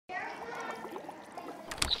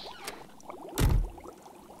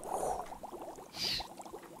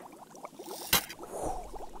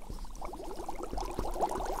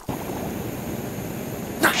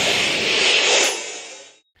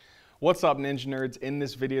What's up, Ninja Nerds? In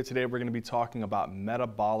this video today, we're going to be talking about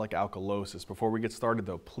metabolic alkalosis. Before we get started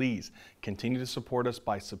though, please continue to support us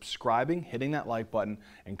by subscribing, hitting that like button,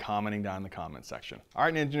 and commenting down in the comment section. All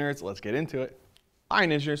right, Ninja Nerds, let's get into it. All right,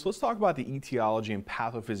 Ninja Nerds, let's talk about the etiology and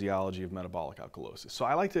pathophysiology of metabolic alkalosis. So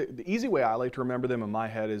the easy way I like to remember them in my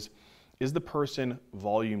head is the person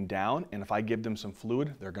volume down, and if I give them some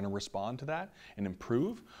fluid, they're going to respond to that and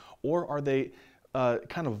improve? Or are they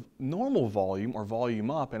kind of normal volume or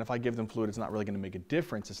volume up, and if I give them fluid, it's not really going to make a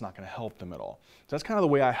difference. It's not going to help them at all. So that's kind of the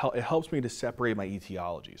way it helps me to separate my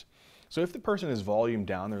etiologies. So if the person is volume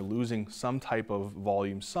down, they're losing some type of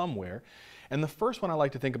volume somewhere. And the first one I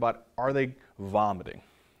like to think about, are they vomiting?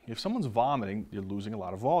 If someone's vomiting, you're losing a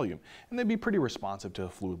lot of volume, and they'd be pretty responsive to a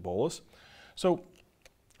fluid bolus. So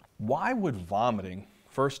why would vomiting,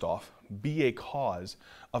 first off, be a cause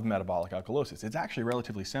of metabolic alkalosis? It's actually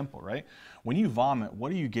relatively simple, right? When you vomit,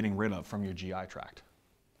 what are you getting rid of from your GI tract?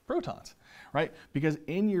 Protons, right? Because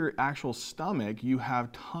in your actual stomach, you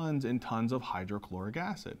have tons and tons of hydrochloric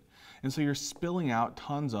acid. And so you're spilling out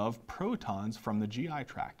tons of protons from the GI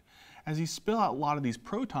tract. As you spill out a lot of these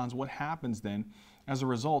protons, what happens then as a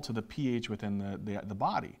result to the pH within the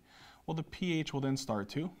body? Well, the pH will then start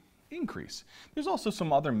to increase. There's also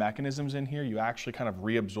some other mechanisms in here. You actually kind of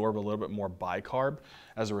reabsorb a little bit more bicarb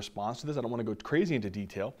as a response to this. I don't want to go crazy into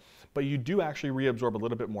detail, but you do actually reabsorb a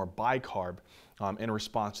little bit more bicarb in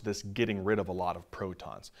response to this getting rid of a lot of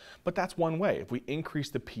protons. But that's one way. If we increase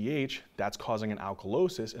the pH, that's causing an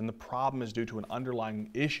alkalosis, and the problem is due to an underlying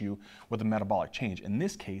issue with a metabolic change, in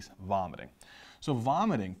this case, vomiting. So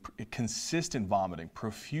vomiting, consistent vomiting,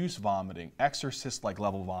 profuse vomiting, exorcist-like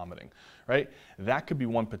level vomiting, right? That could be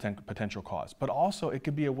one potential cause. But also it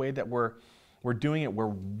could be a way that we're doing it where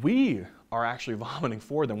we are actually vomiting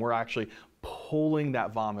for them. We're actually pulling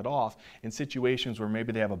that vomit off in situations where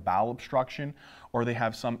maybe they have a bowel obstruction, or they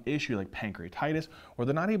have some issue like pancreatitis, or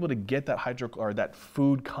they're not able to get that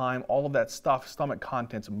food chyme, all of that stuff, stomach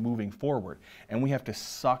contents moving forward. And we have to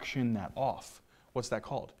suction that off. What's that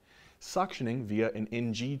called? Suctioning via an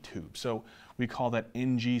NG tube. So we call that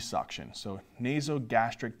NG suction. So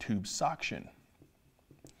nasogastric tube suction.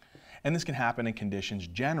 And this can happen in conditions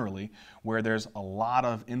generally where there's a lot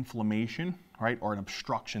of inflammation, right, or an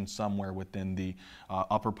obstruction somewhere within the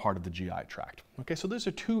upper part of the GI tract. Okay, so those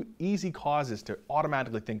are two easy causes to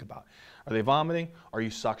automatically think about. Are they vomiting? Are you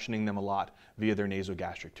suctioning them a lot via their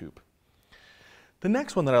nasogastric tube? The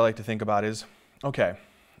next one that I like to think about is, okay,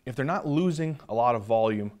 if they're not losing a lot of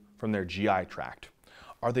volume from their GI tract,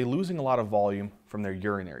 are they losing a lot of volume from their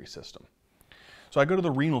urinary system? So I go to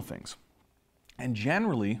the renal things. And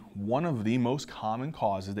generally, one of the most common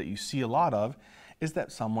causes that you see a lot of is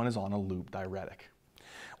that someone is on a loop diuretic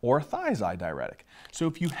or a thiazide diuretic. So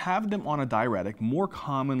if you have them on a diuretic, more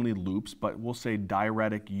commonly loops, but we'll say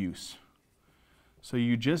diuretic use. So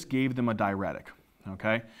you just gave them a diuretic,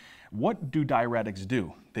 okay? What do diuretics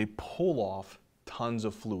do? They pull off tons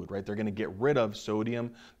of fluid, right? They're going to get rid of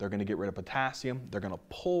sodium, they're going to get rid of potassium, they're going to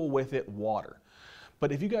pull with it water.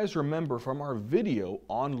 But if you guys remember from our video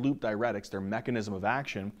on loop diuretics, their mechanism of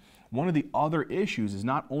action, one of the other issues is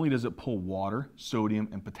not only does it pull water, sodium,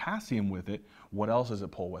 and potassium with it, what else does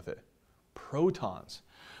it pull with it? Protons.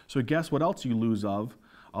 So guess what else you lose a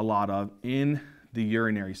lot of in the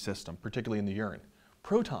urinary system, particularly in the urine?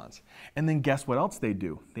 Protons. And then guess what else they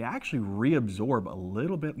do? They actually reabsorb a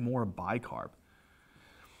little bit more bicarb.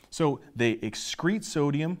 So they excrete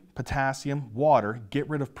sodium, potassium, water, get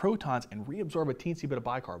rid of protons, and reabsorb a teensy bit of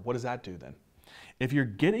bicarb. What does that do then? If you're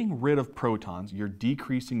getting rid of protons, you're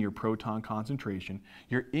decreasing your proton concentration,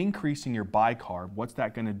 you're increasing your bicarb, what's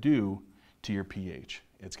that going to do to your pH?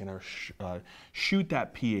 It's going to shoot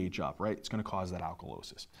that pH up, right? It's going to cause that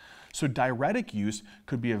alkalosis. So diuretic use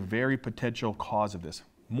could be a very potential cause of this.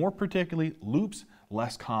 More particularly loops,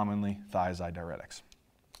 less commonly thiazide diuretics.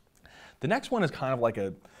 The next one is kind of like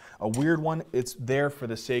a weird one. It's there for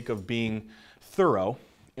the sake of being thorough,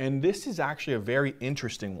 and this is actually a very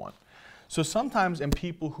interesting one. So sometimes in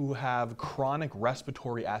people who have chronic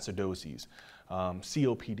respiratory acidoses,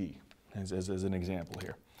 COPD as an example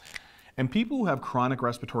here, and people who have chronic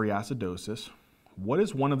respiratory acidosis, what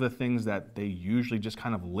is one of the things that they usually just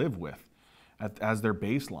kind of live with as their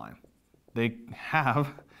baseline? They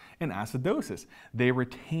have an acidosis. They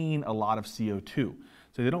retain a lot of CO2.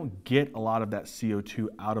 So they don't get a lot of that CO2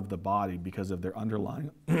 out of the body because of their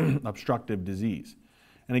underlying obstructive disease.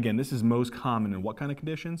 And again, this is most common in what kind of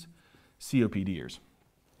conditions? COPDers.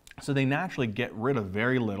 So they naturally get rid of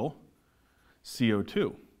very little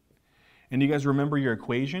CO2. And you guys remember your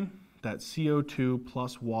equation? That CO2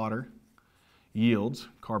 plus water yields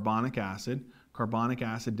carbonic acid Carbonic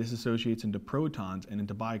acid dissociates into protons and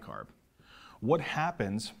into bicarb. What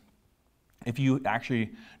happens if you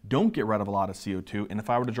actually don't get rid of a lot of CO2, and if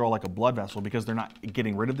I were to draw like a blood vessel because they're not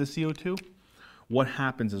getting rid of the CO2, what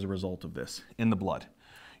happens as a result of this in the blood?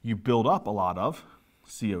 You build up a lot of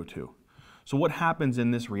CO2. So what happens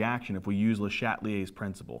in this reaction if we use Le Chatelier's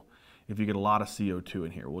principle? If you get a lot of CO2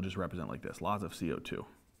 in here, we'll just represent like this, lots of CO2.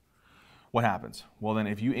 What happens? Well then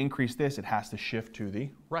if you increase this, it has to shift to the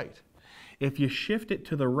right. If you shift it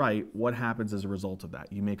to the right, what happens as a result of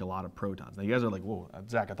that? You make a lot of protons. Now you guys are like, whoa,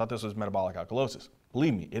 Zach, I thought this was metabolic alkalosis.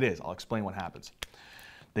 Believe me, it is. I'll explain what happens.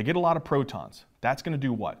 They get a lot of protons. That's going to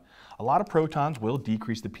do what? A lot of protons will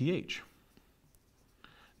decrease the pH.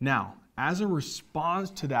 Now, as a response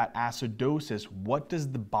to that acidosis, what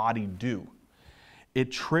does the body do?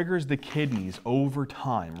 It triggers the kidneys over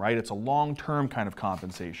time, right? It's a long-term kind of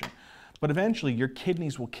compensation. But eventually, your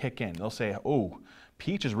kidneys will kick in. They'll say, oh,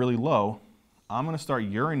 pH is really low. I'm going to start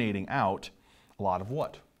urinating out a lot of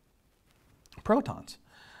what? Protons.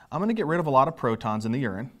 I'm going to get rid of a lot of protons in the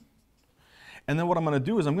urine. And then what I'm going to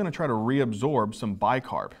do is I'm going to try to reabsorb some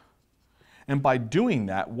bicarb. And by doing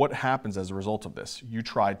that, what happens as a result of this? You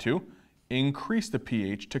try to increase the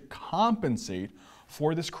pH to compensate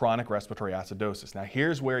for this chronic respiratory acidosis. Now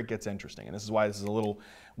here's where it gets interesting, and this is why this is a little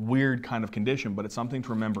weird kind of condition, but it's something to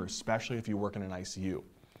remember, especially if you work in an ICU.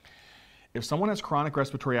 If someone has chronic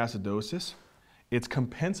respiratory acidosis, it's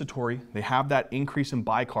compensatory. They have that increase in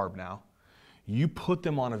bicarb now. You put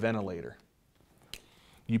them on a ventilator.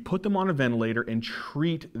 You put them on a ventilator and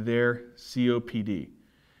treat their COPD.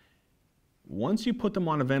 Once you put them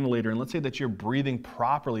on a ventilator, and let's say that you're breathing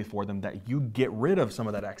properly for them, that you get rid of some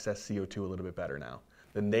of that excess CO2 a little bit better now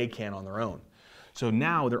than they can on their own. So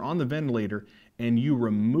now they're on the ventilator and you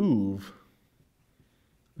remove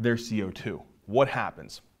their CO2. What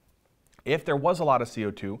happens? If there was a lot of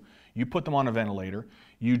CO2, you put them on a ventilator,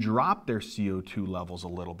 you drop their CO2 levels a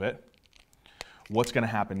little bit. What's going to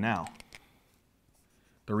happen now?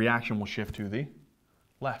 The reaction will shift to the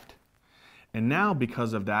left. And now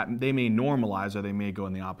because of that, they may normalize or they may go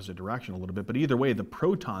in the opposite direction a little bit, but either way, the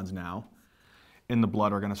protons now in the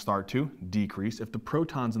blood are going to start to decrease. If the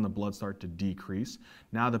protons in the blood start to decrease,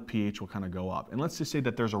 now the pH will kind of go up. And let's just say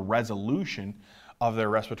that there's a resolution of their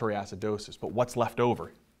respiratory acidosis, but what's left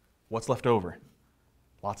over? What's left over?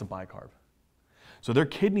 Lots of bicarb. So their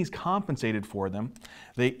kidneys compensated for them.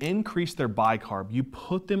 They increased their bicarb. You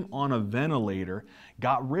put them on a ventilator,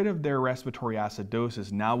 got rid of their respiratory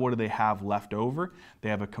acidosis. Now what do they have left over? They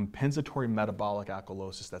have a compensatory metabolic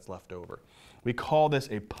alkalosis that's left over. We call this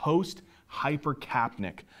a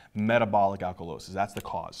post-hypercapnic metabolic alkalosis. That's the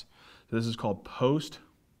cause. So this is called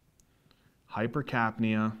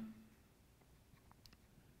post-hypercapnia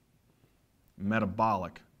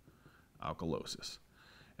metabolic alkalosis.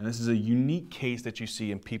 And this is a unique case that you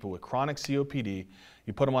see in people with chronic COPD.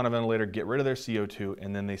 You put them on a ventilator, get rid of their CO2,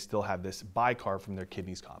 and then they still have this bicarb from their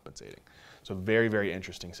kidneys compensating. So very, very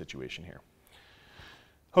interesting situation here.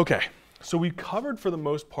 Okay, so we covered for the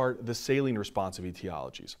most part the saline responsive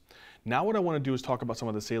etiologies. Now what I want to do is talk about some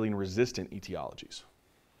of the saline resistant etiologies.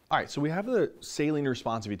 All right, so we have the saline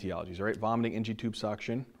responsive etiologies, right? Vomiting, NG tube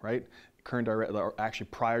suction, right? Current diuretic, or actually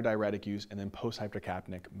prior diuretic use, and then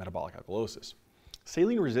post-hypercapnic metabolic alkalosis.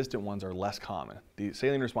 Saline resistant ones are less common. The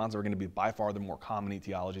saline responsive are going to be by far the more common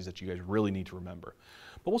etiologies that you guys really need to remember.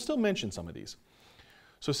 But we'll still mention some of these.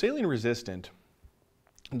 So saline resistant,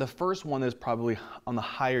 the first one is probably on the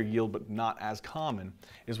higher yield but not as common,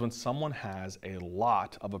 is when someone has a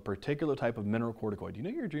lot of a particular type of mineralocorticoid. You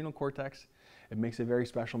know your adrenal cortex? It makes a very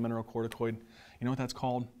special mineralocorticoid. You know what that's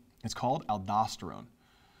called? It's called aldosterone.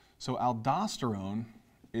 So aldosterone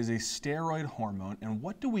is a steroid hormone, and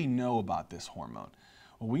what do we know about this hormone?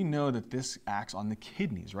 Well, we know that this acts on the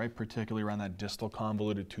kidneys, right? Particularly around that distal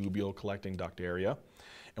convoluted tubule collecting duct area.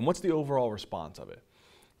 And what's the overall response of it?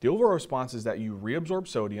 The overall response is that you reabsorb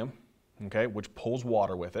sodium, okay, which pulls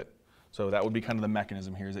water with it. So that would be kind of the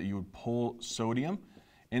mechanism here, is that you would pull sodium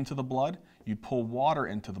into the blood, you'd pull water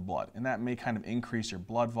into the blood, and that may kind of increase your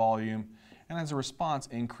blood volume, and as a response,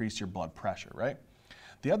 increase your blood pressure, right?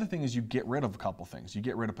 The other thing is you get rid of a couple things. You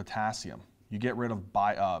get rid of potassium. You get rid of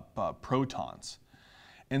protons.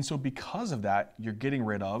 And so because of that, you're getting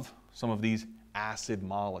rid of some of these acid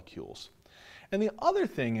molecules. And the other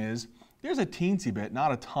thing is there's a teensy bit,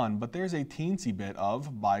 not a ton, but there's a teensy bit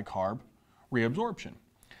of bicarb reabsorption.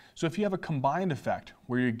 So if you have a combined effect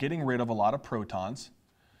where you're getting rid of a lot of protons,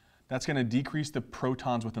 that's going to decrease the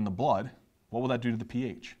protons within the blood. What will that do to the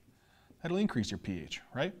pH? That'll increase your pH,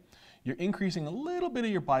 right? You're increasing a little bit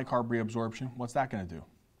of your bicarb reabsorption. What's that going to do?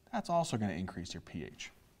 That's also going to increase your pH.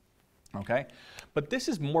 Okay, but this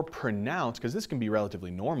is more pronounced because this can be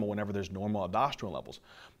relatively normal whenever there's normal aldosterone levels.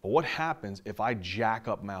 But what happens if I jack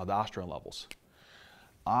up my aldosterone levels?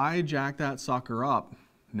 I jack that sucker up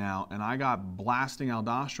now and I got blasting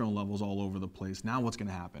aldosterone levels all over the place. Now what's going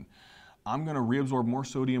to happen? I'm going to reabsorb more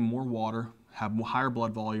sodium, more water, have higher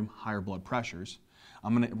blood volume, higher blood pressures.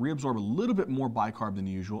 I'm going to reabsorb a little bit more bicarb than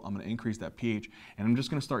usual. I'm going to increase that pH, and I'm just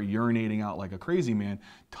going to start urinating out like a crazy man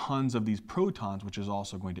tons of these protons, which is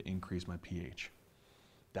also going to increase my pH.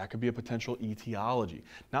 That could be a potential etiology.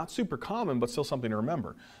 Not super common, but still something to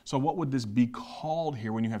remember. So what would this be called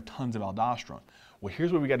here when you have tons of aldosterone? Well,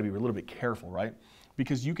 here's where we got to be a little bit careful, right?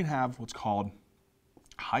 Because you can have what's called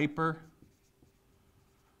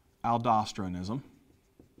hyperaldosteronism.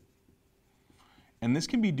 And this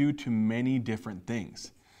can be due to many different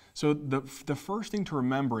things. So the first thing to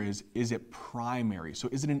remember is it primary? So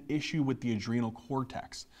is it an issue with the adrenal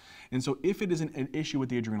cortex? And so if it is an issue with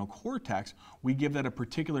the adrenal cortex, we give that a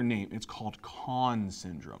particular name. It's called Conn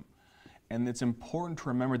syndrome. And it's important to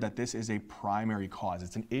remember that this is a primary cause.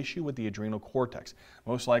 It's an issue with the adrenal cortex.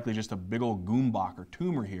 Most likely just a big old goombach or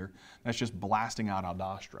tumor here that's just blasting out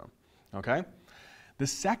aldosterone, okay? The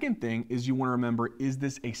second thing is you want to remember, is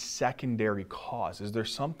this a secondary cause? Is there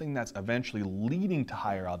something that's eventually leading to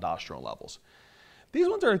higher aldosterone levels? These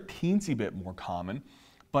ones are a teensy bit more common,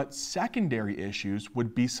 but secondary issues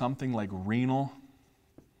would be something like renal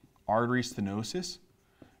artery stenosis,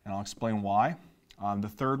 and I'll explain why. The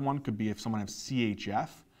third one could be if someone has CHF,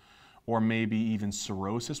 or maybe even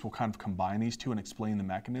cirrhosis. We'll kind of combine these two and explain the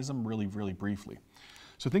mechanism really, really briefly.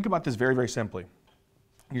 So think about this very, very simply.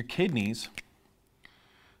 Your kidneys,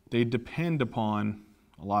 they depend upon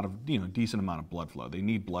a lot of, decent amount of blood flow. They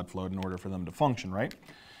need blood flow in order for them to function, right?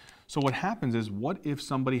 So what happens is, what if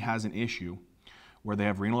somebody has an issue where they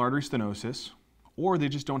have renal artery stenosis, or they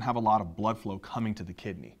just don't have a lot of blood flow coming to the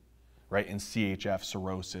kidney, right? In CHF,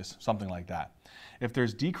 cirrhosis, something like that. If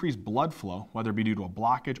there's decreased blood flow, whether it be due to a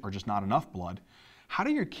blockage or just not enough blood, how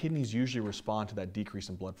do your kidneys usually respond to that decrease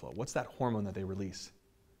in blood flow? What's that hormone that they release?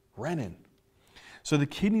 Renin. So the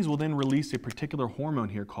kidneys will then release a particular hormone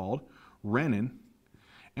here called renin.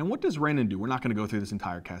 And what does renin do? We're not going to go through this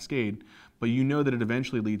entire cascade, but you know that it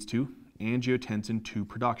eventually leads to angiotensin II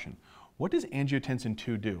production. What does angiotensin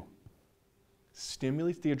II do?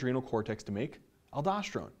 Stimulates the adrenal cortex to make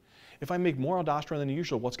aldosterone. If I make more aldosterone than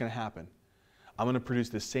usual, what's going to happen? I'm going to produce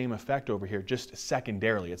the same effect over here, just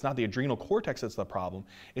secondarily. It's not the adrenal cortex that's the problem.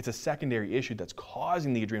 It's a secondary issue that's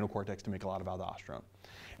causing the adrenal cortex to make a lot of aldosterone.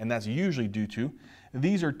 And that's usually due to,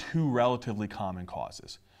 these are two relatively common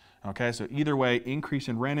causes. Okay, so either way, increase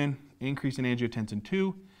in renin, increase in angiotensin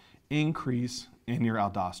II, increase in your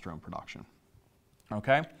aldosterone production.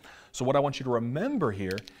 Okay, so what I want you to remember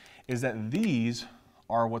here is that these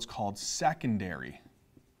are what's called secondary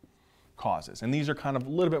causes. And these are kind of a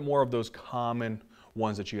little bit more of those common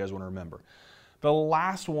ones that you guys want to remember. The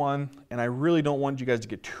last one, and I really don't want you guys to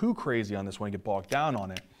get too crazy on this one and get bogged down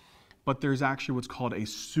on it, but there's actually what's called a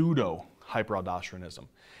pseudo hyperaldosteronism.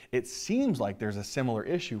 It seems like there's a similar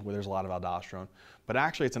issue where there's a lot of aldosterone, but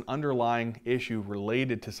actually it's an underlying issue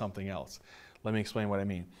related to something else. Let me explain what I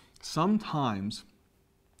mean. Sometimes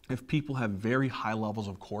if people have very high levels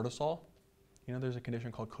of cortisol, there's a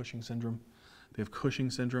condition called Cushing syndrome. They have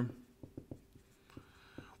Cushing syndrome.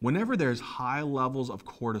 Whenever there's high levels of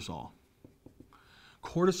cortisol,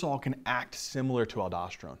 cortisol can act similar to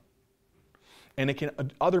aldosterone. And it can,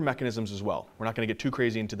 other mechanisms as well. We're not going to get too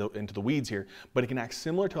crazy into the weeds here, but it can act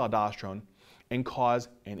similar to aldosterone and cause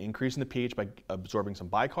an increase in the pH by absorbing some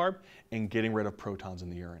bicarb and getting rid of protons in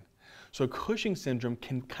the urine. So Cushing syndrome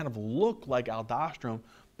can kind of look like aldosterone,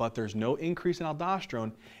 but there's no increase in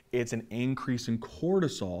aldosterone. It's an increase in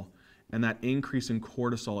cortisol, and that increase in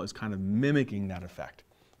cortisol is kind of mimicking that effect.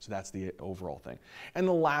 So that's the overall thing. And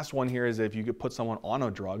the last one here is if you could put someone on a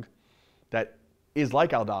drug that is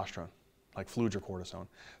like aldosterone, like fludrocortisone.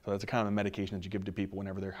 So that's a kind of a medication that you give to people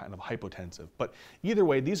whenever they're kind of hypotensive. But either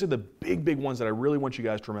way, these are the big ones that I really want you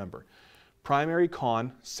guys to remember. Primary,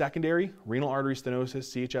 Conn, secondary, renal artery stenosis,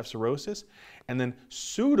 CHF cirrhosis, and then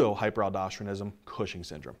pseudo hyperaldosteronism, Cushing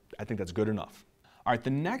syndrome. I think that's good enough. All right,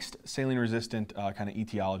 the next saline-resistant kind of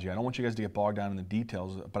etiology, I don't want you guys to get bogged down in the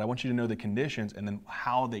details, but I want you to know the conditions and then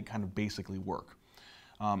how they kind of basically work.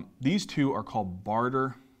 These two are called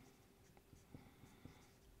Bartter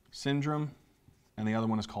syndrome, and the other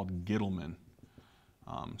one is called Gittleman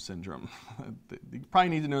syndrome. You probably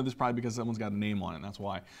need to know this probably because someone's got a name on it, and that's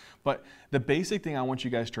why. But the basic thing I want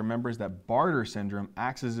you guys to remember is that Bartter syndrome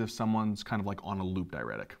acts as if someone's kind of like on a loop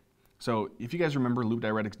diuretic. So if you guys remember, loop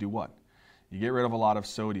diuretics do what? You get rid of a lot of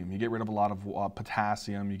sodium, you get rid of a lot of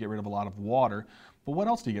potassium, you get rid of a lot of water, But what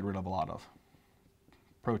else do you get rid of a lot of?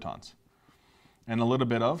 Protons. And a little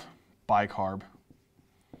bit of bicarb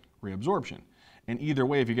reabsorption. And either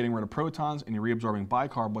way, if you're getting rid of protons and you're reabsorbing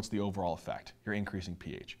bicarb, what's the overall effect? You're increasing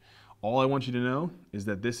pH. All I want you to know is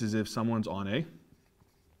that this is if someone's on a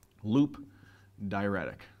loop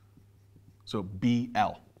diuretic. So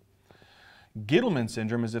BL. Gittleman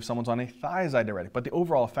syndrome is if someone's on a thiazide diuretic, but the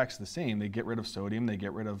overall effect's the same. They get rid of sodium, they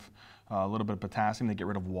get rid of a little bit of potassium, they get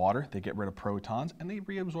rid of water, they get rid of protons, and they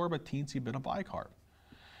reabsorb a teensy bit of bicarb.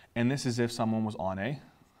 And this is if someone was on a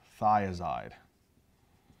thiazide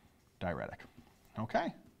diuretic.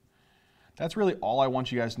 Okay? That's really all I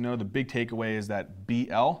want you guys to know. The big takeaway is that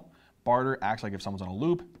BL, Barter, acts like if someone's on a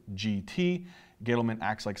loop. GT, Gittleman,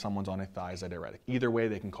 acts like someone's on a thiazide diuretic. Either way,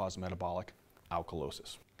 they can cause metabolic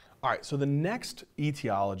alkalosis. All right, so the next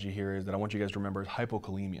etiology here is that I want you guys to remember is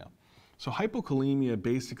hypokalemia. So hypokalemia,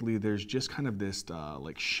 basically, there's just kind of this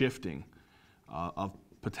like shifting of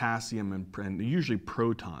potassium and usually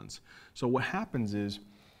protons. So what happens is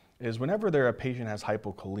whenever a patient has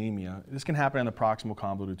hypokalemia, this can happen in the proximal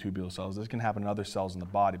convoluted tubular cells, this can happen in other cells in the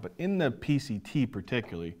body, but in the PCT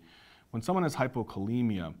particularly, when someone has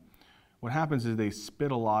hypokalemia, what happens is they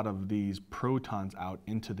spit a lot of these protons out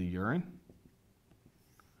into the urine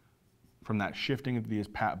from that shifting of the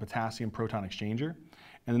potassium proton exchanger,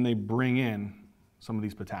 and then they bring in some of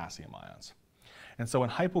these potassium ions. And so in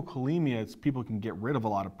hypokalemia, people can get rid of a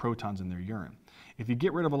lot of protons in their urine. If you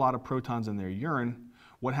get rid of a lot of protons in their urine,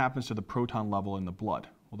 what happens to the proton level in the blood?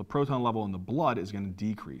 Well, the proton level in the blood is going to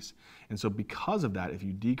decrease. And so because of that, if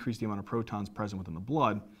you decrease the amount of protons present within the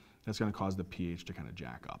blood, that's going to cause the pH to kind of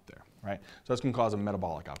jack up there, right? So that's going to cause a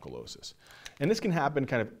metabolic alkalosis. And this can happen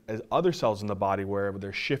kind of as other cells in the body where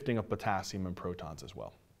there's shifting of potassium and protons as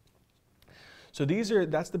well. So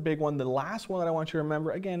that's the big one. The last one that I want you to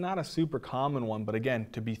remember, again, not a super common one, but again,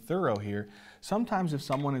 to be thorough here, sometimes if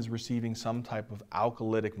someone is receiving some type of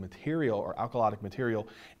alkalytic material or alkalotic material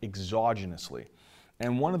exogenously,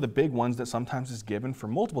 and one of the big ones that sometimes is given for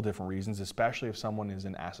multiple different reasons, especially if someone is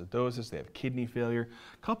in acidosis, they have kidney failure,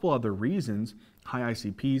 a couple other reasons, high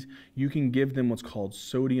ICPs, you can give them what's called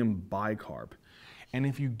sodium bicarb. And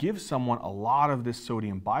if you give someone a lot of this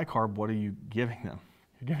sodium bicarb, what are you giving them?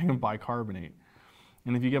 You're giving them bicarbonate.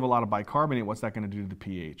 And if you give a lot of bicarbonate, what's that going to do to the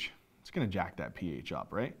pH? It's going to jack that pH up,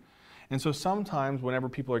 right? And so sometimes whenever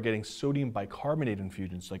people are getting sodium bicarbonate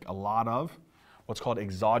infusions, like a lot of what's called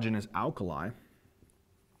exogenous alkali,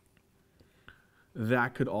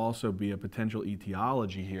 that could also be a potential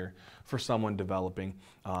etiology here for someone developing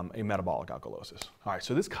a metabolic alkalosis. All right,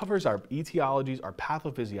 so this covers our etiologies, our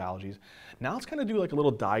pathophysiologies. Now let's kind of do like a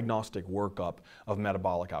little diagnostic workup of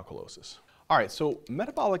metabolic alkalosis. All right, so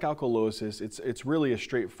metabolic alkalosis, it's really a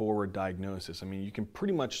straightforward diagnosis. I mean, you can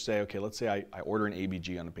pretty much say, okay, let's say I order an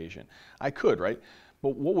ABG on a patient. I could, right?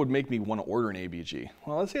 But what would make me want to order an ABG?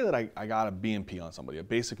 Well, let's say that I got a BMP on somebody, a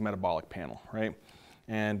basic metabolic panel, right?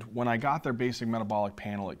 And when I got their basic metabolic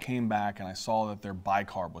panel, it came back and I saw that their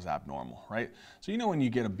bicarb was abnormal, right? So you know when you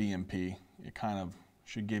get a BMP, it kind of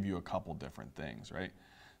should give you a couple different things, right?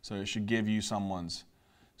 So it should give you someone's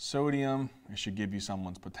sodium, it should give you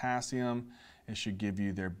someone's potassium, it should give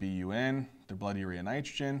you their BUN, their blood urea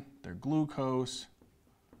nitrogen, their glucose,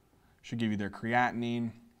 it should give you their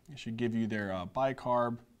creatinine, it should give you their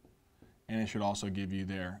bicarb, and it should also give you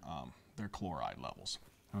their chloride levels,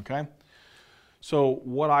 okay? So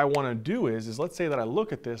what I want to do is let's say that I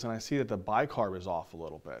look at this and I see that the bicarb is off a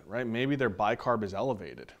little bit, right? Maybe their bicarb is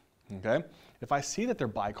elevated, okay? If I see that their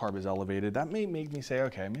bicarb is elevated, that may make me say,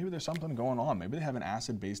 okay, maybe there's something going on. Maybe they have an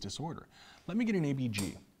acid-base disorder. Let me get an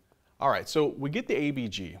ABG. All right, so we get the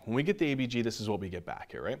ABG. When we get the ABG, this is what we get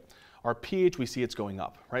back here, right? Our pH, we see it's going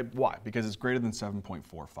up, right? Why? Because it's greater than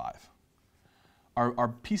 7.45.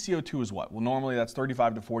 Our PCO2 is what? Well, normally that's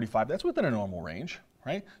 35 to 45. That's within a normal range,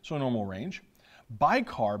 right? So a normal range.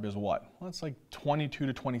 Bicarb is what? Well, it's like 22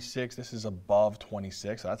 to 26. This is above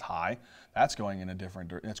 26. So that's high. That's going in a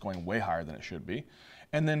different, it's going way higher than it should be.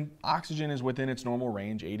 And then oxygen is within its normal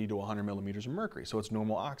range, 80 to 100 millimeters of mercury. So it's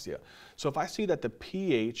normal oxia. So if I see that the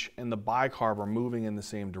pH and the bicarb are moving in the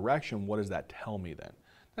same direction, what does that tell me then?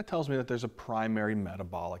 That tells me that there's a primary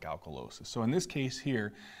metabolic alkalosis. So in this case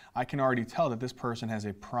here, I can already tell that this person has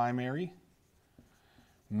a primary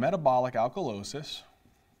metabolic alkalosis.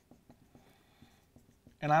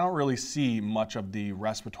 And I don't really see much of the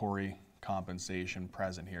respiratory compensation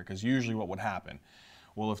present here, because usually what would happen?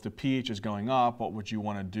 Well, if the pH is going up, what would you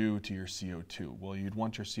want to do to your CO2? Well, you'd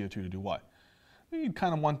want your CO2 to do what? You'd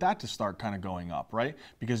kind of want that to start kind of going up, right?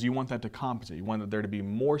 Because you want that to compensate. You want there to be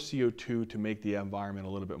more CO2 to make the environment a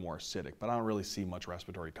little bit more acidic, but I don't really see much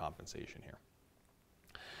respiratory compensation here.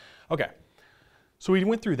 Okay, So we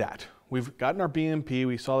went through that. We've gotten our BMP,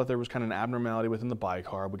 we saw that there was kind of an abnormality within the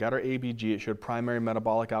bicarb. We got our ABG, it showed primary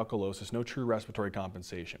metabolic alkalosis, no true respiratory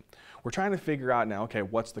compensation. We're trying to figure out now, okay,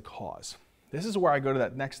 what's the cause? This is where I go to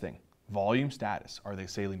that next thing, volume status. Are they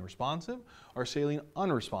saline responsive or saline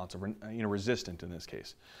unresponsive, or, resistant in this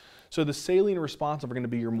case? So the saline responsive are going to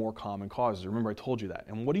be your more common causes. Remember I told you that.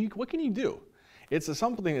 And what can you do? It's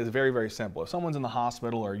something that's very, very simple. If someone's in the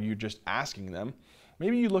hospital or you just asking them,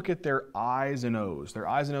 maybe you look at their I's and O's. Their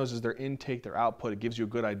I's and O's is their intake, their output. It gives you a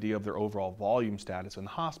good idea of their overall volume status in the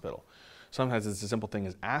hospital. Sometimes it's a simple thing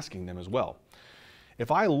as asking them as well.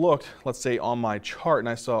 If I looked, let's say on my chart and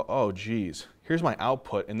I saw, oh geez, here's my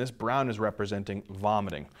output and this brown is representing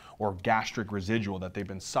vomiting or gastric residual that they've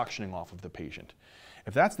been suctioning off of the patient.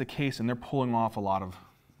 If that's the case and they're pulling off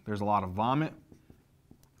there's a lot of vomit,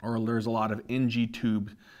 or there's a lot of NG tube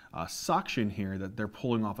suction here that they're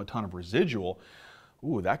pulling off a ton of residual,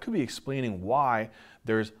 that could be explaining why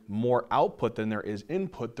there's more output than there is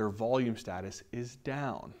input. Their volume status is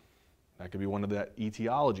down. That could be one of the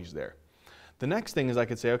etiologies there. The next thing is I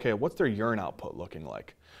could say, okay, what's their urine output looking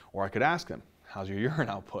like? Or I could ask them, how's your urine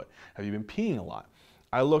output? Have you been peeing a lot?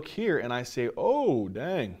 I look here and I say, oh,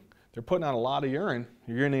 dang, they're putting out a lot of urine.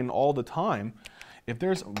 You're urinating all the time. If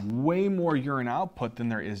there's way more urine output than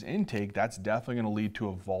there is intake, that's definitely going to lead to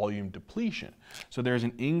a volume depletion. So there's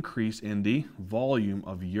an increase in the volume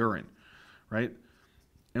of urine, right?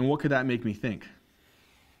 And what could that make me think?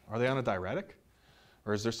 Are they on a diuretic?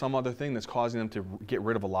 Or is there some other thing that's causing them to get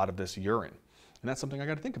rid of a lot of this urine? And that's something I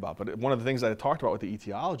got to think about. But one of the things that I talked about with the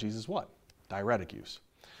etiologies is what? Diuretic use.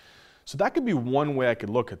 So that could be one way I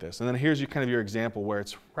could look at this. And then here's your example where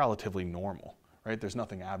it's relatively normal. Right? There's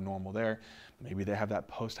nothing abnormal there. Maybe they have that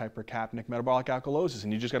post-hypercapnic metabolic alkalosis,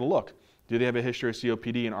 and you just got to look. Do they have a history of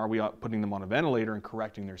COPD, and are we putting them on a ventilator and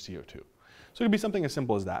correcting their CO2? So it could be something as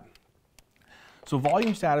simple as that. So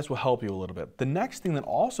volume status will help you a little bit. The next thing that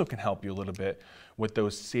also can help you a little bit with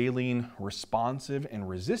those saline responsive and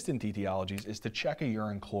resistant etiologies is to check a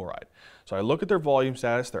urine chloride. So I look at their volume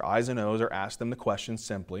status, their I's and O's, or ask them the question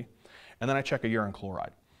simply, and then I check a urine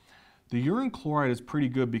chloride. The urine chloride is pretty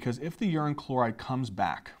good because if the urine chloride comes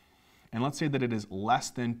back, and let's say that it is less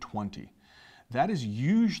than 20, that is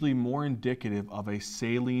usually more indicative of a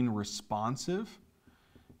saline responsive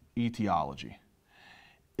etiology.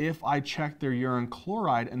 If I check their urine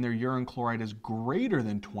chloride and their urine chloride is greater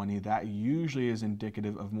than 20, that usually is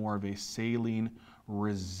indicative of more of a saline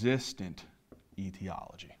resistant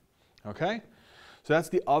etiology. Okay? So that's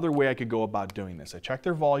the other way I could go about doing this. I check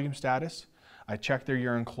their volume status, I check their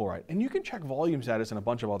urine chloride. And you can check volume status in a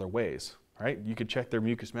bunch of other ways, right? You could check their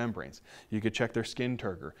mucous membranes. You could check their skin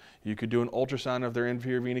turgor. You could do an ultrasound of their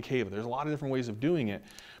inferior vena cava. There's a lot of different ways of doing it,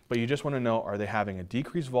 but you just want to know, are they having a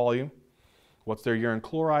decreased volume? What's their urine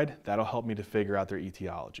chloride? That'll help me to figure out their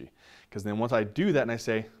etiology. Because then once I do that and I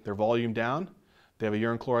say their volume down, they have a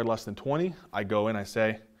urine chloride less than 20, I go in, I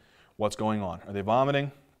say, what's going on? Are they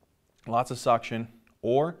vomiting? Lots of suction?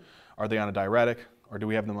 Or are they on a diuretic? Or do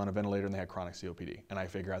we have them on a ventilator and they have chronic COPD? And I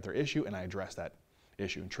figure out their issue and I address that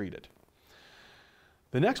issue and treat it.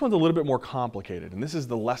 The next one's a little bit more complicated, and this is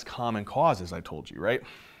the less common causes I told you, right?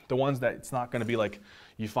 The ones that it's not going to be like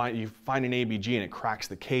you find an ABG and it cracks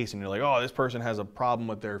the case and you're like, oh, this person has a problem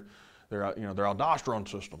with their aldosterone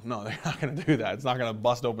system. No, they're not going to do that. It's not going to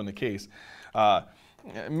bust open the case.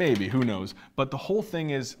 Maybe, who knows? But the whole thing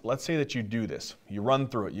is, let's say that you do this. You run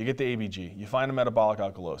through it. You get the ABG. You find a metabolic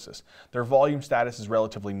alkalosis. Their volume status is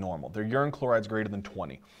relatively normal. Their urine chloride is greater than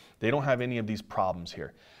 20. They don't have any of these problems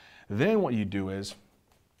here. Then what you do is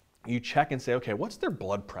you check and say, okay, what's their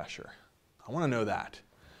blood pressure? I want to know that.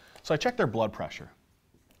 So I check their blood pressure.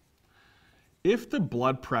 If the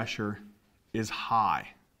blood pressure is high,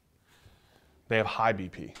 they have high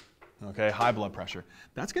BP. Okay, high blood pressure.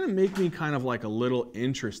 That's going to make me kind of like a little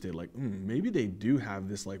interested, like maybe they do have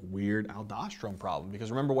this like weird aldosterone problem, because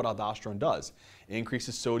remember what aldosterone does. It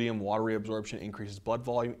increases sodium, water reabsorption, increases blood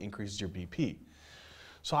volume, increases your BP.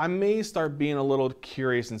 So I may start being a little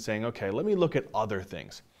curious and saying, okay, let me look at other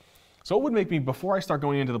things. So it would make me, before I start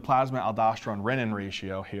going into the plasma aldosterone renin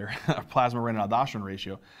ratio here, plasma renin aldosterone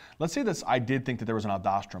ratio, let's say this, I did think that there was an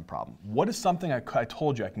aldosterone problem. What is something I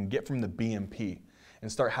told you I can get from the BMP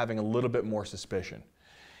and start having a little bit more suspicion?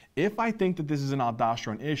 If I think that this is an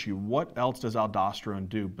aldosterone issue, what else does aldosterone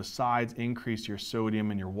do besides increase your sodium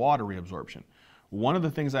and your water reabsorption? One of the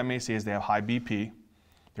things I may say is they have high BP,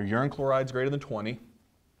 their urine chloride is greater than 20,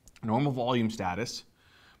 normal volume status,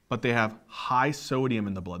 but they have high sodium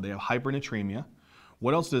in the blood. They have hypernatremia.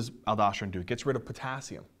 What else does aldosterone do? It gets rid of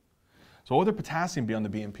potassium. So what would their potassium be on the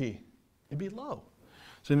BMP? It'd be low.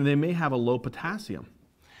 So they may have a low potassium.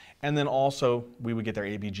 And then also we would get their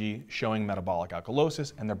ABG showing metabolic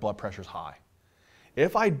alkalosis and their blood pressure is high.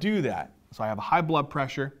 If I do that, so I have a high blood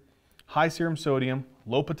pressure, high serum sodium,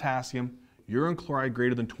 low potassium, urine chloride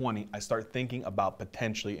greater than 20, I start thinking about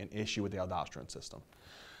potentially an issue with the aldosterone system.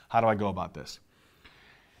 How do I go about this?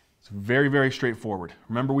 It's very, very straightforward.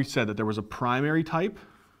 Remember we said that there was a primary type,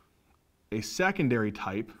 a secondary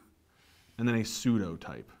type, and then a pseudo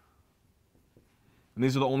type. And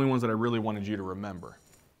these are the only ones that I really wanted you to remember.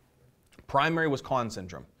 Primary was Conn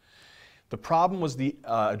syndrome. The problem was the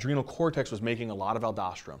adrenal cortex was making a lot of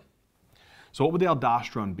aldosterone. So what would the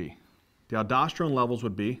aldosterone be? The aldosterone levels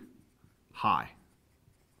would be high.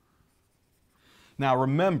 Now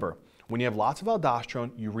remember, when you have lots of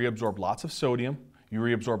aldosterone, you reabsorb lots of sodium, you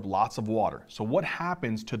reabsorb lots of water. So what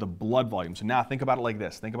happens to the blood volume? So now think about it like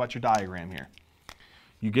this. Think about your diagram here.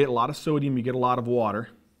 You get a lot of sodium, you get a lot of water.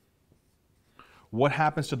 What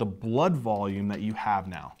happens to the blood volume that you have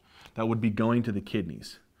now that would be going to the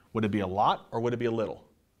kidneys? Would it be a lot or would it be a little?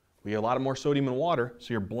 We get a lot of more sodium and water,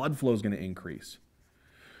 so your blood flow is going to increase.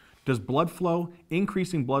 Does blood flow,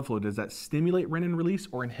 increasing blood flow, does that stimulate renin release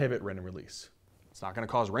or inhibit renin release? It's not going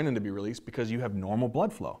to cause renin to be released because you have normal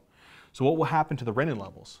blood flow. So what will happen to the renin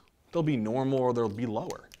levels? They'll be normal or they'll be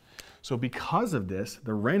lower. So because of this,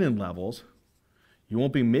 the renin levels, you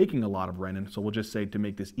won't be making a lot of renin, so we'll just say to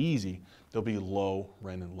make this easy, there'll be low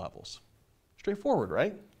renin levels. Straightforward,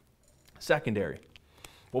 right? Secondary.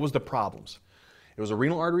 What was the problems? It was a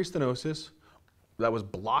renal artery stenosis that was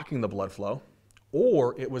blocking the blood flow,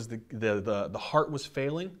 or it was the heart was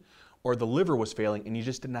failing, or the liver was failing, and you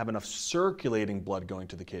just didn't have enough circulating blood going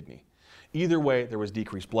to the kidney. Either way, there was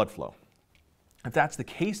decreased blood flow. If that's the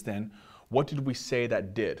case then, what did we say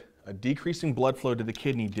that did? A decreasing blood flow to the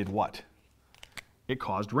kidney did what? It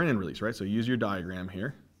caused renin release, right? So use your diagram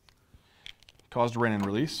here. Caused renin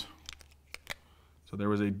release. So there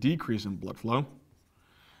was a decrease in blood flow.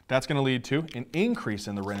 That's going to lead to an increase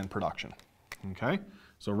in the renin production. Okay?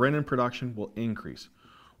 So renin production will increase.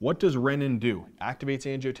 What does renin do? Activates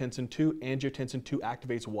angiotensin II. Angiotensin II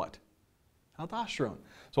activates what? Aldosterone.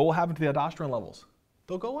 So what will happen to the aldosterone levels?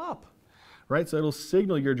 They'll go up, right? So it'll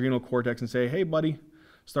signal your adrenal cortex and say, hey buddy,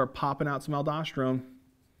 start popping out some aldosterone,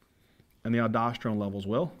 and the aldosterone levels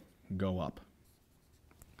will go up.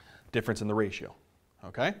 Difference in the ratio,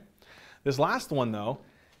 okay? This last one though,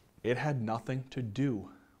 it had nothing to do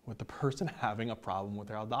with the person having a problem with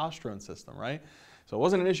their aldosterone system, right? So it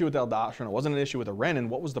wasn't an issue with the aldosterone, it wasn't an issue with the renin.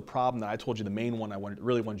 What was the problem that I told you, the main one I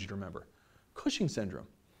really wanted you to remember? Cushing's syndrome.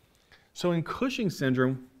 So in Cushing's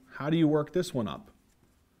syndrome, how do you work this one up?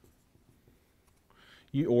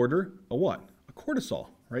 You order a what? A cortisol,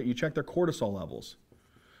 right? You check their cortisol levels.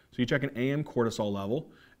 So you check an AM cortisol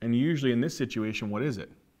level, and usually in this situation, what is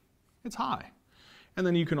it? It's high. And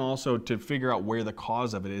then you can also, to figure out where the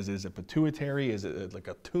cause of it is it pituitary, is it like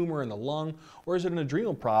a tumor in the lung, or is it an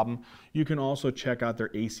adrenal problem? You can also check out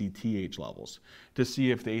their ACTH levels to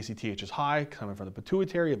see if the ACTH is high, coming from the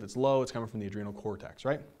pituitary. If it's low, it's coming from the adrenal cortex,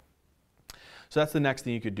 right? So that's the next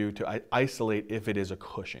thing you could do to isolate if it is a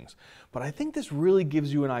Cushing's. But I think this really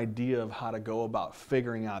gives you an idea of how to go about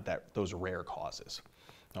figuring out those rare causes,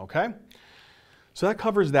 okay? So that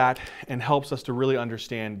covers that and helps us to really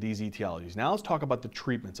understand these etiologies. Now let's talk about the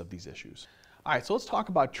treatments of these issues. All right, so let's talk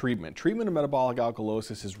about treatment. Treatment of metabolic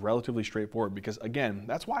alkalosis is relatively straightforward because, again,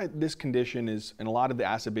 that's why this condition is, in a lot of the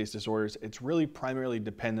acid-base disorders, it's really primarily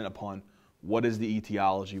dependent upon what is the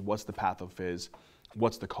etiology, what's the pathophys,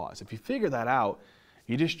 what's the cause. If you figure that out,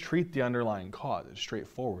 you just treat the underlying cause. It's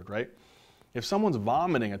straightforward, right? If someone's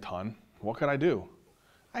vomiting a ton, what could I do?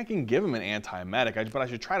 I can give them an antiemetic, but I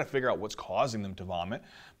should try to figure out what's causing them to vomit.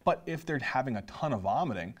 But if they're having a ton of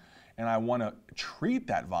vomiting and I want to treat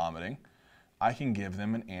that vomiting, I can give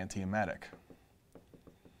them an antiemetic.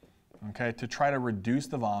 Okay, to try to reduce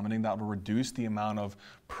the vomiting, that will reduce the amount of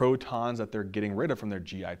protons that they're getting rid of from their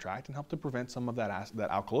GI tract and help to prevent some of that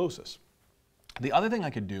alkalosis. The other thing I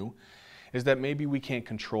could do is that maybe we can't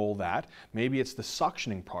control that. Maybe it's the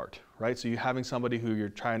suctioning part, right? So you're having somebody who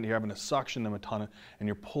you're having to suction them a ton and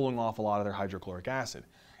you're pulling off a lot of their hydrochloric acid.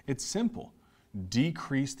 It's simple.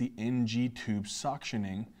 Decrease the NG tube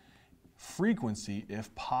suctioning frequency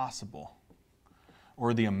if possible,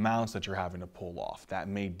 or the amounts that you're having to pull off. That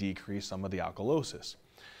may decrease some of the alkalosis.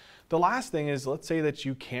 The last thing is, let's say that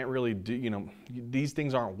you can't really do, these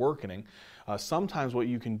things aren't working. Sometimes what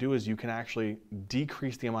you can do is you can actually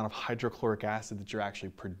decrease the amount of hydrochloric acid that you're actually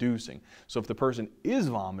producing. So if the person is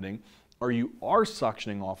vomiting or you are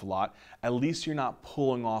suctioning off a lot, at least you're not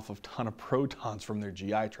pulling off a ton of protons from their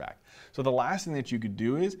GI tract. So the last thing that you could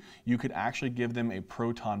do is you could actually give them a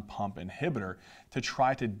proton pump inhibitor to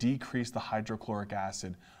try to decrease the hydrochloric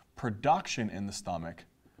acid production in the stomach.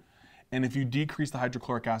 And if you decrease the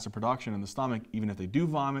hydrochloric acid production in the stomach, even if they do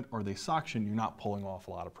vomit or they suction, you're not pulling off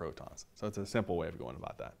a lot of protons. So it's a simple way of going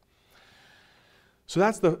about that. So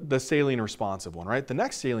that's the saline responsive one, right? The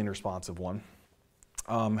next saline responsive one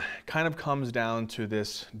kind of comes down to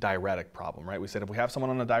this diuretic problem, right? We said if we have someone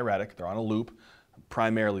on a diuretic, they're on a loop,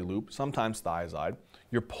 primarily loop, sometimes thiazide,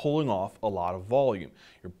 you're pulling off a lot of volume.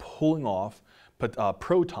 You're pulling off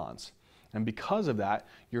protons. And because of that,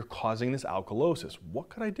 you're causing this alkalosis. What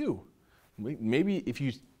could I do? Maybe if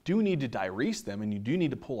you do need to diurese them and you do need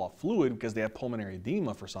to pull off fluid because they have pulmonary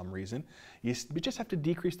edema for some reason, you just have to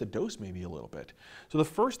decrease the dose maybe a little bit. So the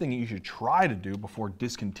first thing you should try to do before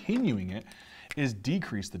discontinuing it is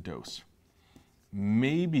decrease the dose.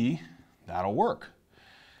 Maybe that'll work.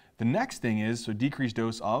 The next thing is, so decreased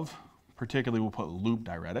dose of, particularly we'll put loop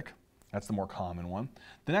diuretic. That's the more common one.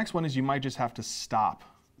 The next one is you might just have to stop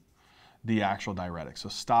the actual diuretic, so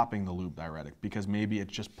stopping the loop diuretic, because maybe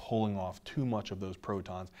it's just pulling off too much of those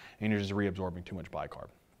protons and you're just reabsorbing too much bicarb.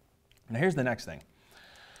 Now here's the next thing.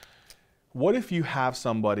 What if you have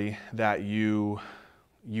somebody that you've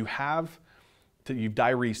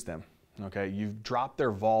diuresed them, okay? You've dropped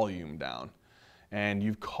their volume down and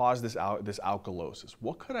you've caused this alkalosis.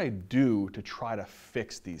 What could I do to try to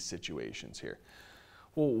fix these situations here?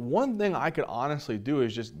 Well, one thing I could honestly do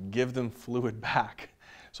is just give them fluid back.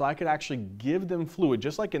 So I could actually give them fluid,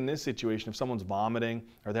 just like in this situation, if someone's vomiting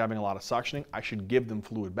or they're having a lot of suctioning, I should give them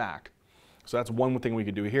fluid back. So that's one thing we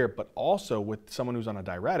could do here, but also with someone who's on a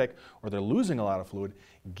diuretic or they're losing a lot of fluid,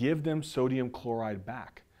 give them sodium chloride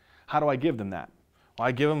back. How do I give them that? Well,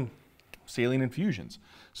 I give them saline infusions.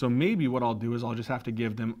 So maybe what I'll do is I'll just have to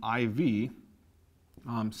give them IV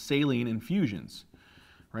saline infusions,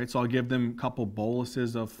 right? So I'll give them a couple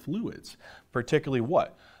boluses of fluids, particularly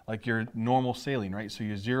what? Like your normal saline, right? So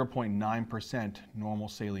your 0.9% normal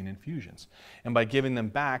saline infusions. And by giving them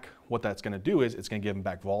back, what that's going to do is it's going to give them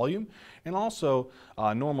back volume. And also,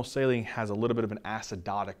 normal saline has a little bit of an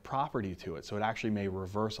acidotic property to it. So it actually may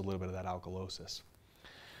reverse a little bit of that alkalosis.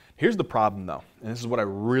 Here's the problem though, and this is what I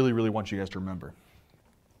really, really want you guys to remember.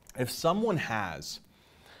 If someone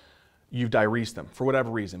you've diuresed them for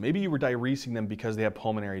whatever reason, maybe you were diuresing them because they have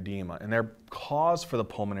pulmonary edema, and their cause for the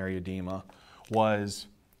pulmonary edema was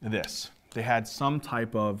this. They had some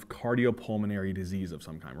type of cardiopulmonary disease of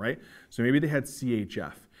some kind, right? So maybe they had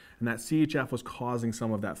CHF, and that CHF was causing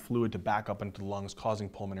some of that fluid to back up into the lungs, causing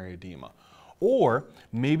pulmonary edema. Or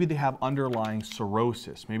maybe they have underlying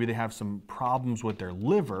cirrhosis. Maybe they have some problems with their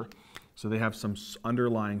liver, so they have some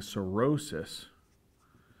underlying cirrhosis.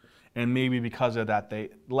 And maybe because of that,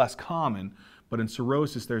 less common, but in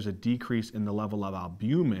cirrhosis, there's a decrease in the level of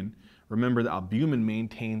albumin. Remember that albumin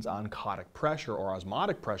maintains oncotic pressure or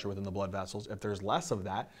osmotic pressure within the blood vessels. If there's less of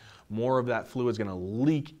that, more of that fluid is going to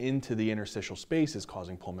leak into the interstitial spaces,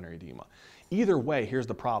 causing pulmonary edema. Either way, here's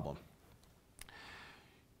the problem.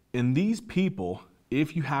 In these people,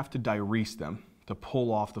 if you have to diurese them to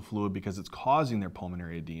pull off the fluid because it's causing their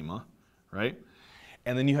pulmonary edema, right?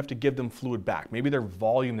 And then you have to give them fluid back. Maybe their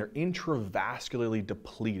volume, they're intravascularly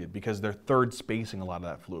depleted because they're third spacing a lot of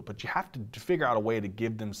that fluid. But you have to figure out a way to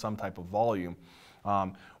give them some type of volume.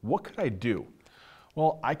 What could I do?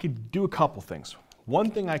 Well, I could do a couple things.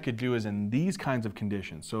 One thing I could do is in these kinds of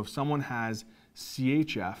conditions. So if someone has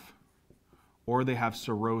CHF or they have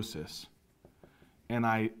cirrhosis, and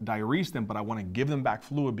I diurese them, but I want to give them back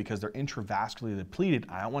fluid because they're intravascularly depleted,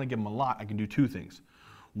 I don't want to give them a lot, I can do two things.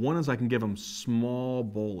 One is I can give them small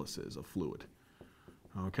boluses of fluid.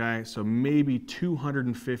 Okay, so maybe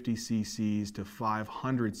 250 cc's to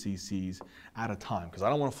 500 cc's at a time, because I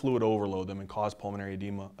don't want to fluid overload them and cause pulmonary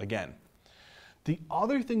edema again. The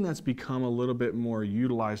other thing that's become a little bit more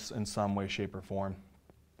utilized in some way, shape, or form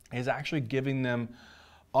is actually giving them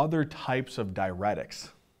other types of diuretics.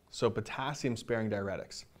 So potassium-sparing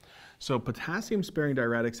diuretics. So potassium-sparing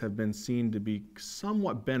diuretics have been seen to be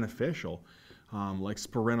somewhat beneficial, like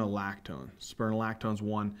spironolactone. Spironolactone's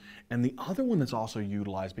one. And the other one that's also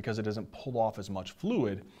utilized because it doesn't pull off as much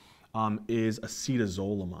fluid is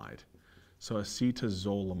acetazolamide. So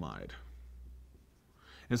acetazolamide.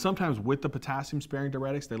 And sometimes with the potassium-sparing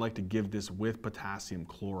diuretics, they like to give this with potassium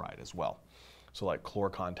chloride as well. So like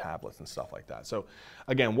Chlorcon tablets and stuff like that. So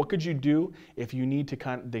again, what could you do if you need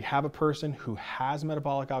to they have a person who has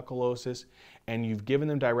metabolic alkalosis and you've given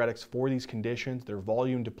them diuretics for these conditions, they're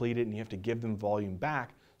volume depleted and you have to give them volume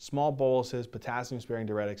back, small boluses, potassium-sparing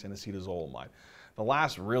diuretics, and acetazolamide. The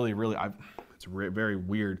last it's very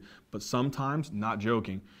weird, but sometimes, not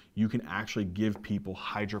joking, you can actually give people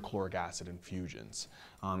hydrochloric acid infusions.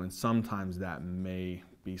 And sometimes that may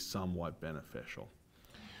be somewhat beneficial.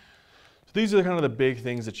 So these are kind of the big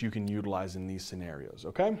things that you can utilize in these scenarios,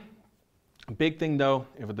 okay? A big thing though,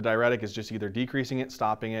 if the diuretic is just either decreasing it,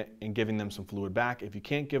 stopping it, and giving them some fluid back. If you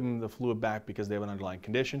can't give them the fluid back because they have an underlying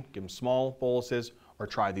condition, give them small boluses or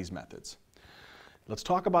try these methods. Let's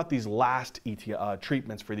talk about these last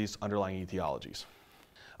treatments for these underlying etiologies.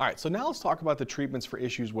 All right, so now let's talk about the treatments for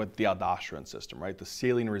issues with the aldosterone system, right? The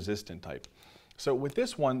saline resistant type. So with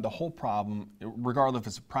this one, the whole problem, regardless if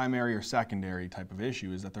it's a primary or secondary type of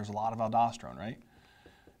issue, is that there's a lot of aldosterone, right?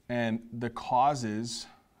 And the causes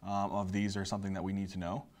of these are something that we need to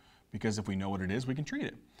know, because if we know what it is, we can treat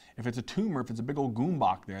it. If it's a tumor, if it's a big old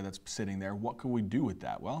goombach there that's sitting there, what can we do with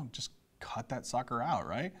that? Well, just cut that sucker out,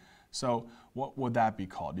 right? So what would that be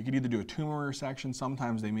called? You could either do a tumor resection.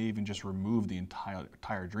 Sometimes they may even just remove the entire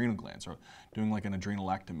adrenal gland, so doing like an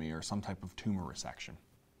adrenalectomy or some type of tumor resection.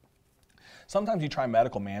 Sometimes you try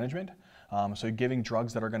medical management, so giving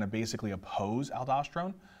drugs that are going to basically oppose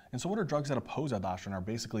aldosterone. And so what are drugs that oppose aldosterone are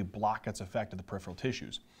basically block its effect of the peripheral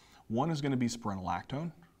tissues. One is going to be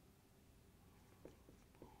spironolactone,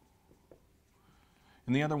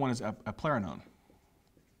 and the other one is APPAREL.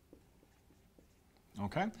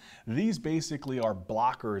 Okay? These basically are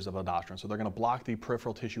blockers of aldosterone, so they're going to block the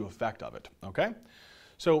peripheral tissue effect of it. Okay?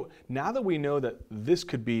 So now that we know that this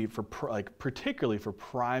could be for particularly for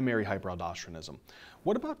primary hyperaldosteronism,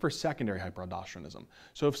 what about for secondary hyperaldosteronism?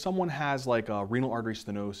 So if someone has like a renal artery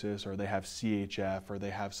stenosis, or they have CHF, or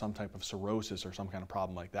they have some type of cirrhosis or some kind of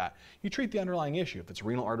problem like that, you treat the underlying issue. If it's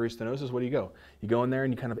renal artery stenosis, what do? You go in there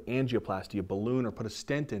and you kind of angioplasty, a balloon, or put a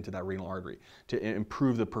stent into that renal artery to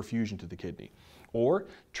improve the perfusion to the kidney. Or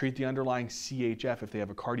treat the underlying CHF if they have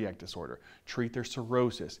a cardiac disorder. Treat their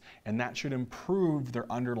cirrhosis, and that should improve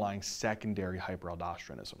their underlying secondary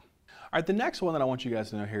hyperaldosteronism. All right, the next one that I want you guys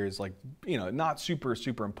to know here is not super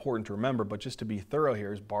important to remember, but just to be thorough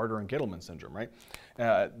here, is Bartter and Gittleman syndrome, right?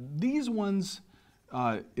 These ones,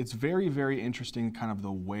 it's very interesting kind of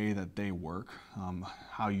the way that they work,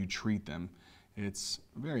 how you treat them. It's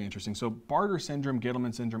very interesting. So Bartter syndrome,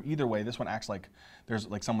 Gittleman syndrome, either way, this one acts like there's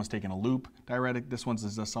like someone's taking a loop diuretic. This one's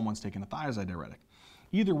as if someone's taking a thiazide diuretic.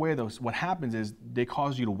 Either way, though, what happens is they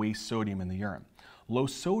cause you to waste sodium in the urine. Low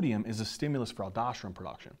sodium is a stimulus for aldosterone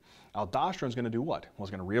production. Aldosterone is going to do what? Well,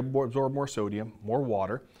 it's going to reabsorb more sodium, more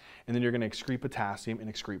water, and then you're going to excrete potassium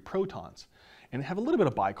and excrete protons, and have a little bit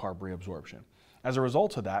of bicarb reabsorption. As a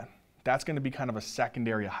result of that, that's going to be kind of a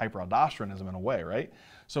secondary hyperaldosteronism in a way, right?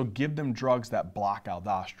 So give them drugs that block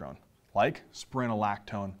aldosterone, like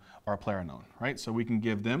spironolactone or APPAREL, right? So we can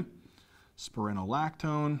give them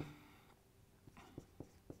spironolactone,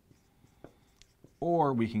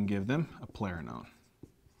 or we can give them APPAREL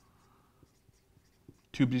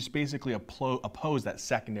to just basically oppose that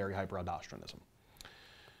secondary hyperaldosteronism.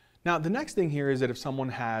 Now, the next thing here is that if someone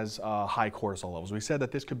has high cortisol levels, we said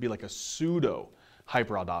that this could be like a pseudo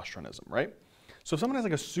hyperaldosteronism, right? So if someone has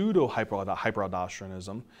like a pseudo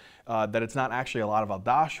hyperaldosteronism, that it's not actually a lot of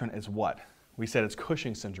aldosterone, it's what? We said it's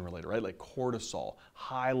Cushing syndrome related, right? Like cortisol,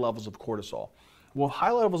 high levels of cortisol. Well,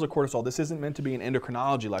 high levels of cortisol, this isn't meant to be an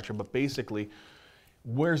endocrinology lecture, but basically,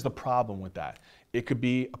 where's the problem with that? It could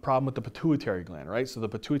be a problem with the pituitary gland, right? So the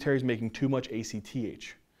pituitary is making too much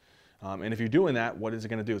ACTH. And if you're doing that, what is it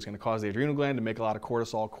going to do? It's going to cause the adrenal gland to make a lot of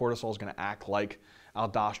cortisol. Cortisol is going to act like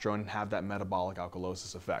aldosterone and have that metabolic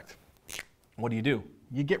alkalosis effect. What do?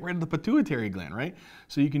 You get rid of the pituitary gland, right?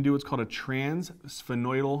 So you can do what's called a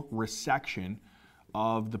transsphenoidal resection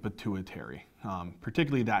of the pituitary,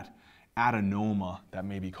 particularly that adenoma that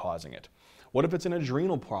may be causing it. What if it's an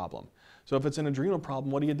adrenal problem? So if it's an adrenal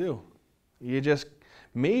problem, what do?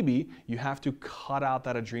 Maybe you have to cut out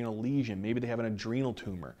that adrenal lesion. Maybe they have an adrenal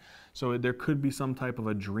tumor. So there could be some type of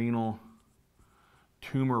adrenal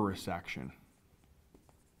tumor resection.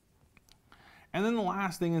 And then the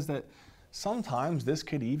last thing is that sometimes this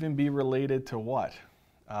could even be related to what?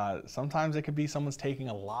 Sometimes it could be someone's taking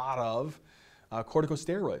a lot of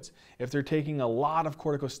corticosteroids. If they're taking a lot of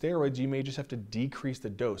corticosteroids, you may just have to decrease the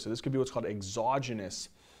dose. So this could be what's called exogenous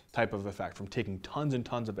type of effect, from taking tons and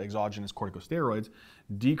tons of exogenous corticosteroids,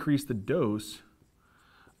 decrease the dose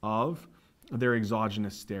of their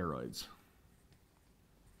exogenous steroids.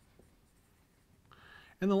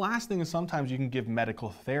 And the last thing is sometimes you can give medical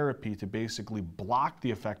therapy to basically block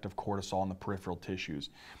the effect of cortisol in the peripheral tissues.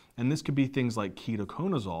 And this could be things like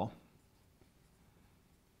ketoconazole,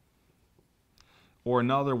 or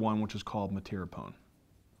another one which is called metirapone.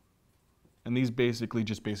 And these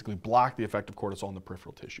basically block the effect of cortisol in the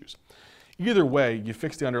peripheral tissues. Either way, you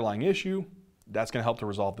fix the underlying issue, that's going to help to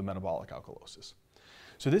resolve the metabolic alkalosis.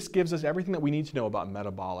 So this gives us everything that we need to know about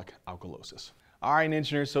metabolic alkalosis. All right,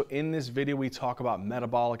 Ninja Nerds, so in this video, we talk about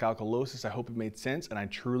metabolic alkalosis. I hope it made sense, and I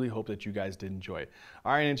truly hope that you guys did enjoy it.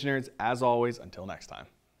 All right, Ninja Nerds, as always, until next time.